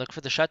Kyron. Look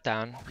for the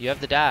shutdown. You have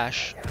the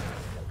dash.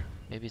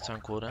 Maybe it's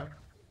on cooldown.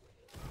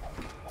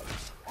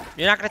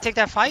 You're not gonna take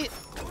that fight?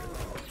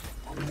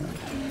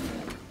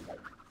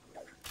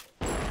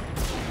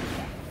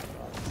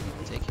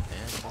 Take it,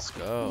 man. Let's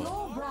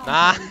go.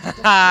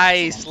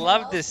 Nice.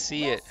 Love to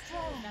see it.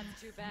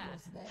 That's too bad.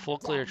 Full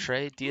clear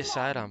trade.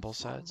 Deicide on both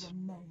sides.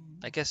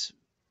 I guess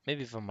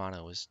maybe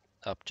Vamana was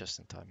up just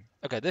in time.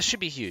 Okay, this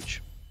should be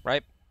huge,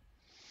 right?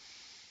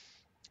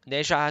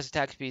 Neja has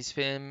attack speed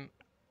stim.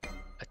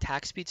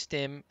 Attack speed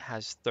stim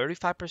has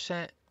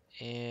 35%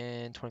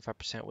 and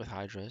 25% with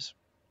Hydras.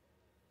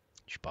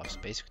 She buffs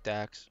basic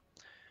attacks.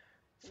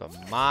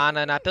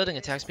 Vamana not building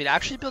attack speed,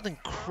 actually building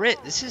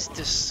crit. This is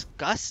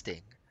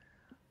disgusting.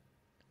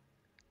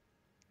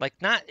 Like,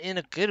 not in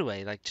a good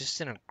way, like just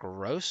in a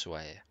gross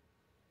way.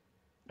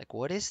 Like,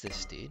 what is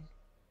this, dude?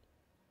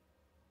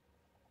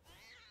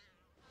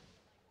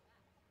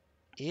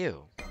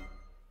 Ew.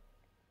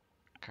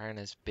 Kyron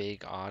has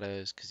big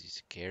autos because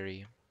he's a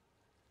carry.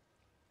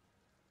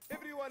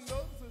 Everyone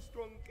loves a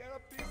strong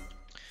carapace.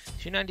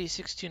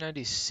 296,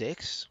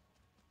 296.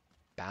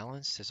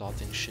 Balanced as all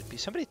things should be.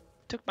 Somebody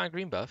took my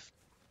green buff.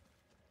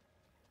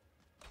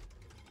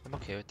 I'm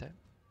okay with that.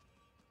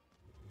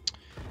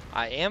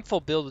 I am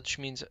full build, which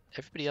means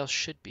everybody else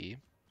should be.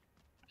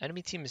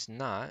 Enemy team is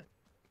not,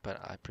 but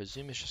I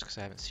presume it's just because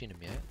I haven't seen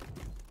him yet.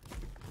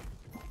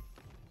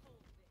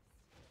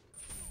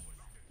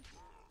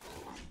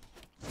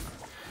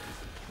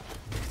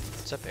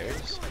 What's up,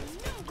 Ares?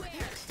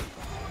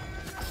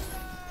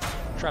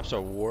 Traps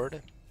are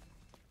ward.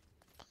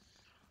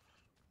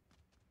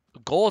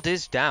 Gold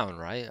is down,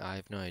 right? I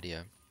have no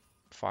idea.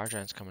 Fire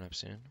Giant's coming up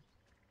soon.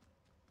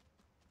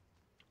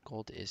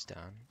 Gold is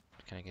down.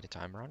 Can I get a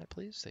timer on it,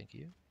 please? Thank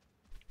you.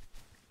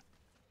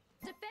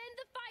 Defend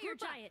the fire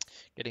giant.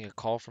 Getting a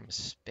call from a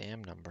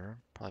spam number.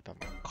 Probably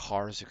about my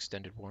car's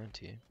extended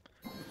warranty.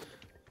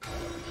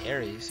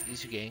 Ares,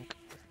 easy gank.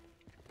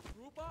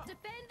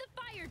 Defend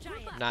the fire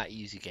giant. Not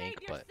easy gank,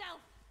 Save but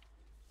yourself.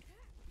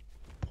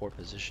 poor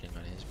positioning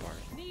on his part.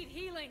 Need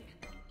healing.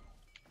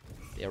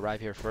 They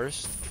arrive here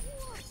first.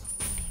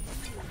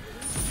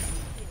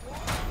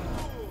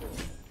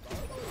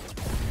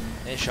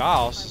 Hey,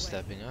 Shaw also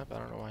stepping up. I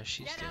don't know why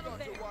she's doing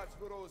that. To watch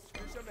for those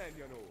fishermen,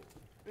 you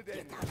know.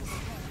 Then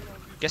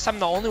Guess I'm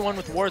the only one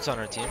with wards on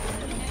our team.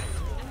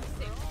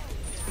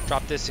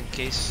 Drop this in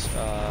case,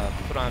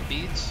 put on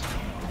beads.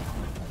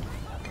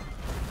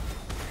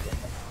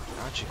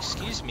 Ouch,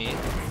 excuse me.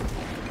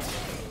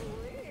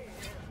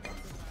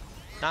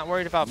 Not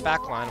worried about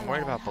backline, I'm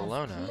worried about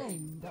Bologna.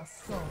 Claimed a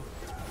soul.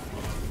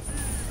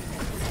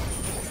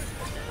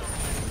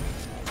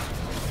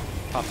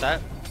 Pop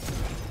that.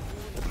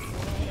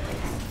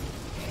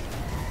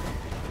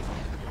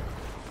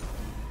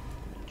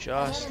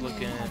 Just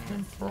looking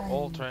for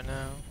ult right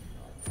now.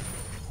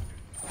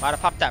 Might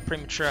have popped that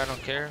premature, I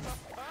don't care.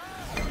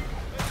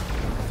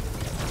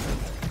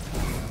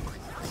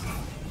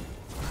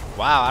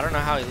 Wow, I don't know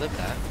how he lived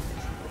that.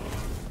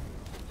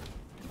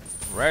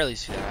 Rarely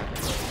see that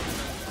happen.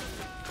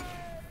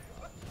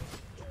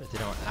 But they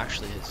don't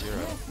actually hit zero.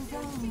 This is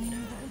only the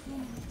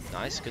beginning.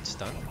 Nice, good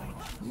stun.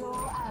 Your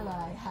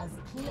ally has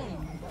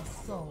claimed a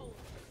soul.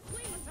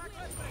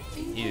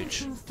 Huge.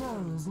 True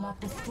foes lack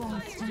the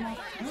strength to make.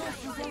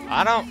 This is only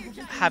I don't the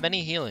beginning. have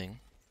any healing.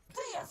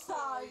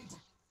 Deicide.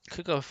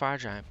 Could go Fire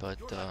Giant, but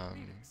Is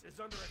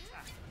under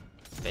attack.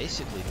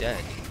 basically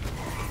dead.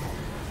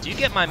 Do you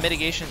get my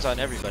mitigations on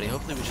everybody?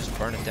 Hopefully we just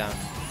burn it down.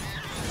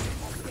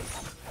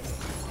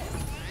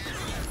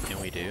 And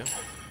we do.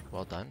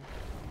 Well done.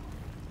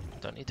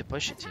 Don't need to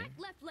push it, team. Attack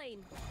left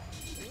lane.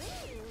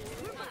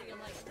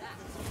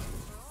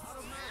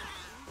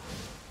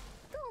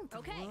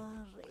 Okay.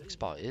 This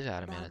ball is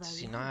out of mana. Does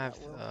he not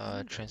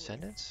have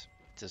Transcendence?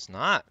 Does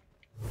not.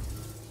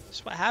 This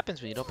is what happens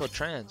when you don't build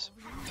trans.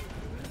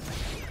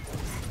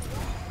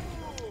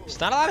 It's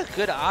not a lot of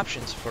good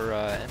options for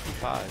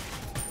MP5.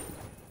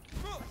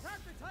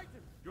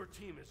 Your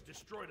team has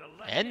destroyed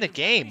a End the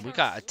game. We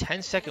got a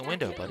 10-second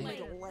window, buddy.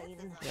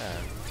 Yeah.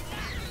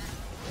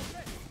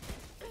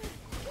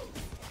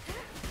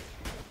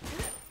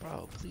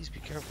 Bro, please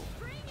be careful.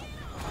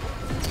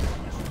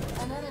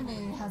 An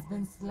enemy has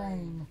been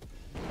slain.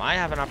 Might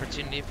have an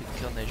opportunity if we can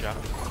kill Neja.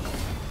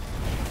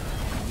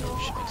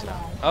 She makes it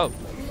out. Oh,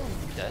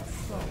 dead.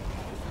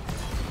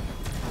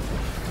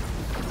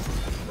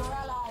 Your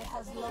ally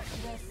has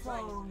lost their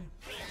soul.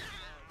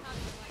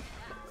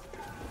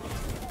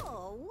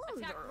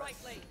 Attack right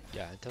lane.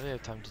 Yeah, I definitely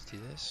have time to do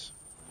this.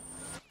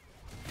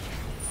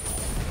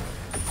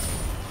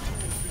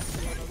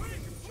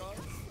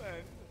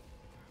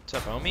 What's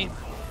up, homie?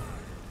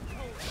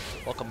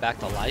 Welcome back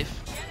to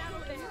life.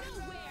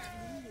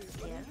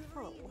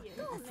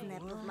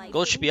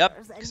 Gold should be up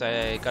because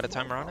I got a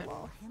timer on it.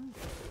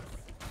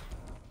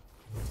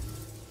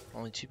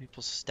 Only 2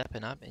 people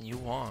stepping up, and you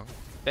Wong.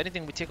 If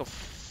anything, we take a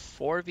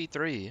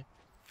 4v3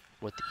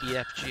 with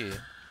EFG.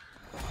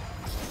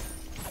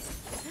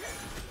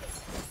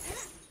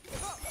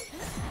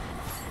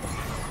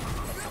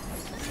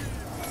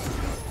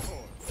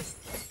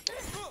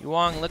 You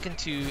Wong looking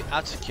to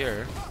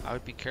outsecure. I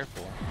would be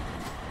careful.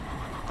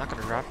 Not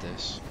gonna drop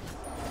this.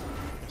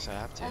 Guess I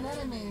have to. An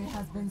enemy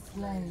has been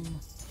slain.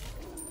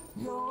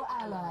 Your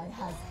ally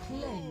has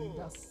claimed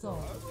the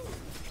sword.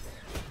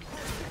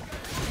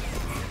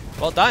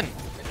 Well done.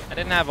 I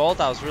didn't have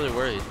ult. I was really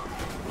worried.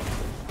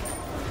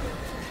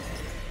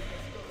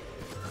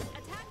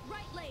 Attack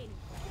right lane.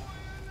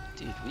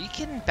 Dude, we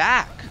getting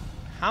back.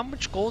 How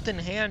much gold in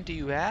hand do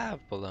you have,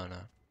 Bologna?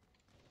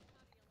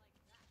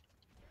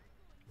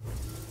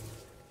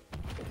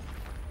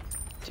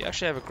 You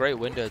actually have a great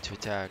window to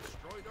attack.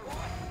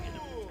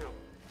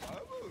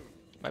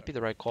 Might be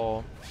the right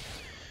call.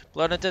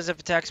 Bologna does have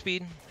attack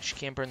speed. She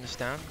can't burn this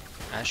down,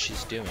 as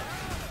she's doing.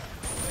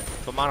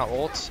 Famana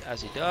ults,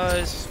 as he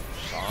does.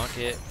 Sonk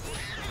it.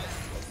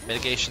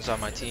 Mitigation's on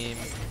my team.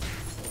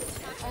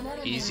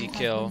 Easy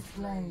kill.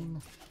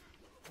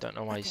 Don't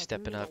know why he's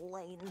stepping up.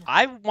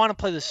 I want to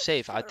play this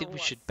safe. I think we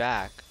should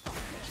back.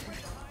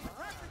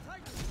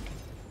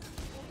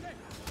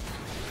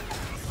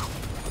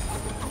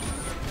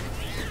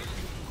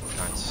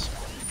 Nice.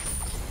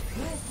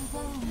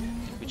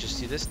 We just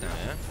do this now,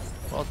 yeah?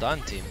 Well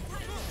done, team.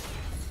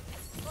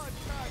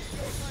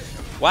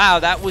 Wow,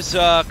 that was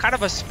kind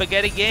of a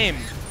spaghetti game.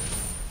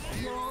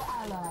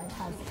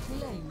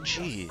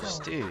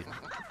 Jeez, dude.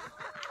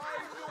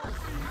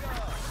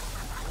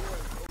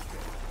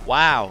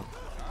 Wow.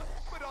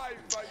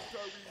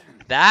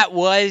 That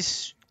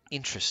was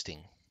interesting.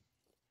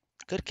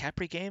 Good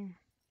Khepri game.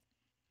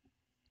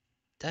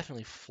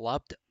 Definitely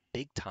flubbed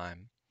big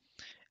time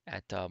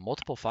at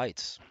multiple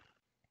fights.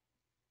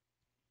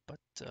 But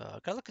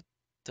gotta look at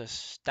the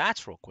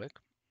stats real quick.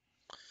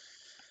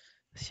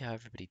 See how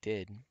everybody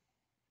did.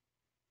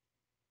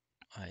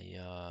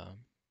 I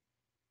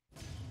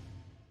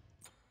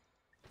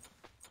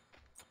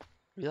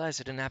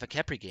realized I didn't have a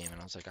Khepri game, and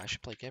I was like, I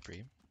should play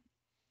Khepri.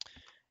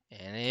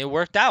 And it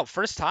worked out.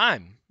 First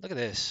time. Look at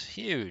this.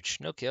 Huge.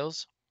 No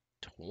kills.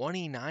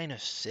 29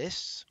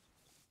 assists.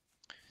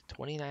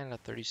 29 out of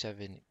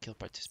 37 kill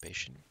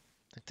participation.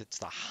 I think that's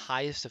the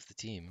highest of the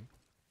team,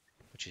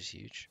 which is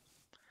huge.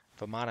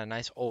 Famana,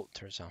 nice ult,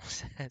 Turzon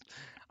said.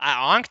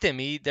 I onked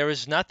him. There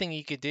was nothing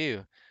he could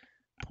do.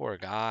 Poor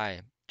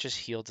guy. Just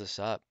healed us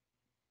up.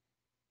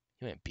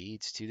 He went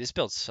beads, too. This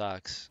build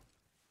sucks.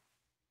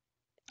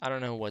 I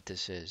don't know what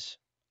this is.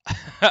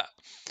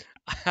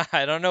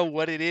 I don't know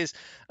what it is,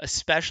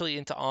 especially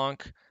into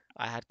Onk.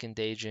 I had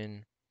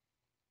Contagion.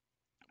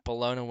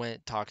 Bologna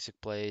went Toxic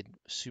Blade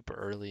super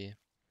early.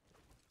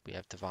 We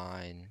have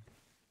Divine.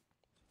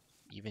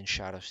 Even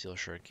Shadow Steel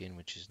Shuriken,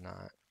 which is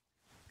not.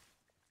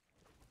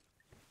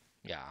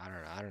 Yeah, I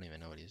don't know. I don't even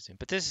know what he's doing.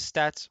 But this is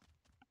stats.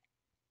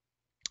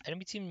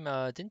 Enemy team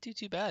didn't do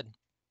too bad.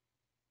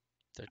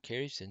 Their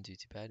carries didn't do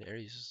too bad.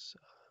 Ares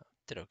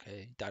did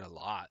okay. Died a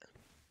lot.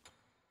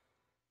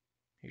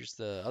 Here's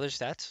the other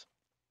stats.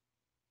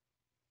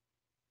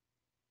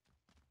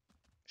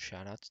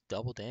 Shout out to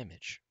double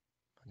damage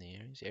on the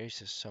Ares. Ares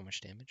does so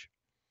much damage.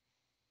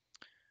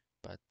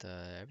 But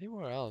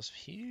everywhere else,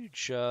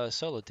 huge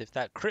solo diff.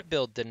 That crit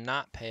build did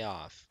not pay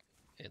off,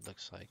 it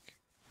looks like.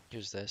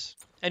 Here's this.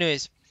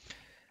 Anyways,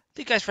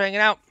 thank you guys for hanging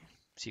out.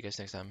 See you guys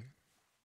next time.